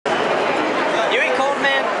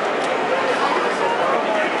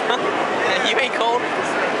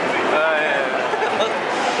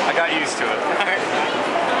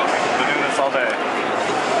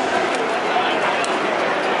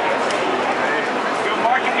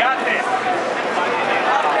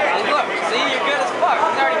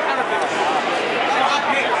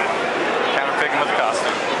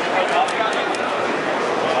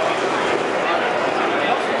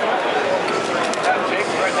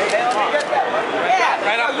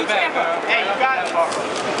Tampa. Hey, you got it, Mark.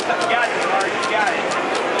 You got it, Mark. You got it.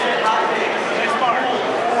 It's Mark.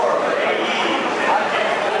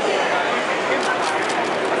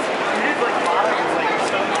 It is like a lot of like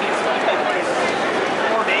some kids like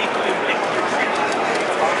 4 days to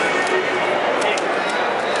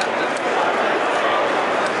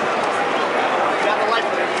you got the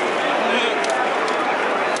life of it.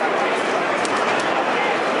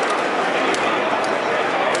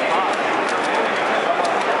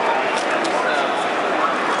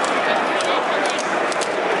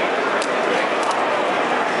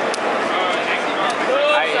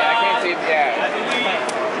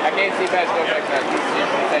 I can't see past Gootecks.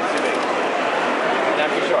 That's too big. Not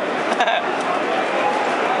for sure.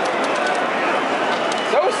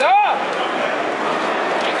 Sosa!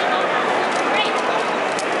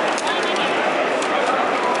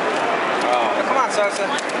 Oh, come on, Sosa.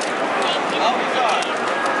 Oh, he's on.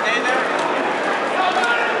 Stay there.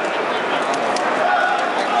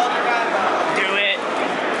 Do it.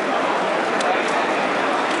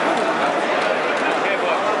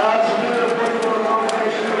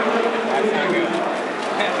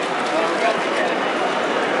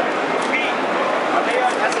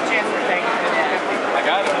 That's a chance for taking it. I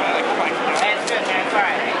got it. That's good, man. It's all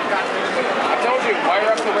right. I told you, wire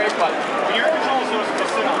up the rate button. When you're in control, so it's supposed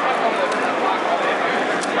to sit on.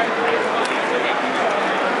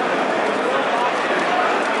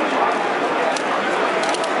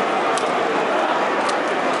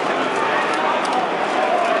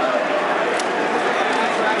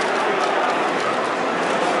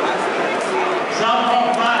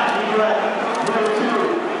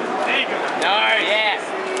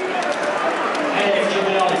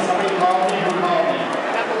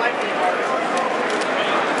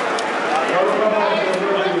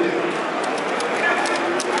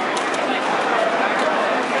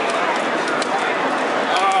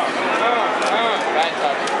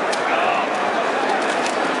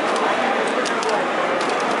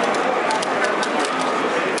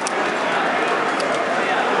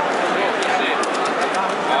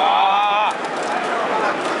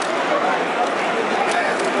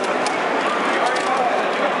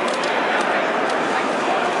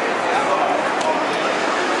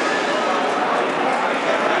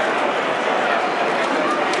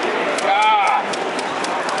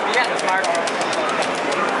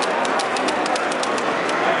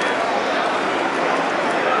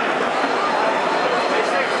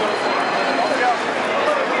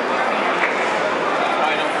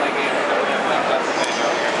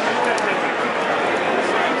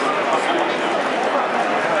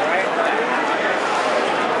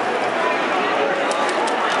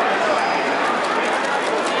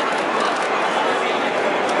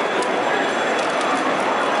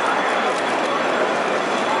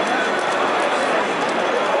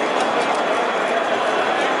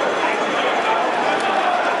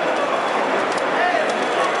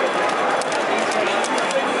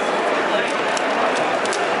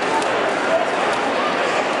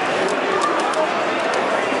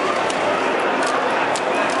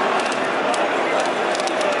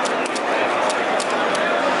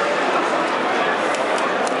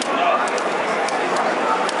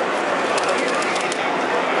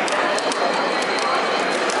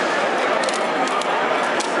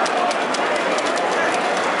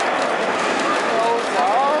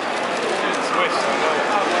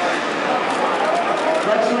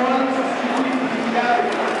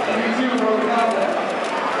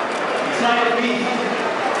 Excited to be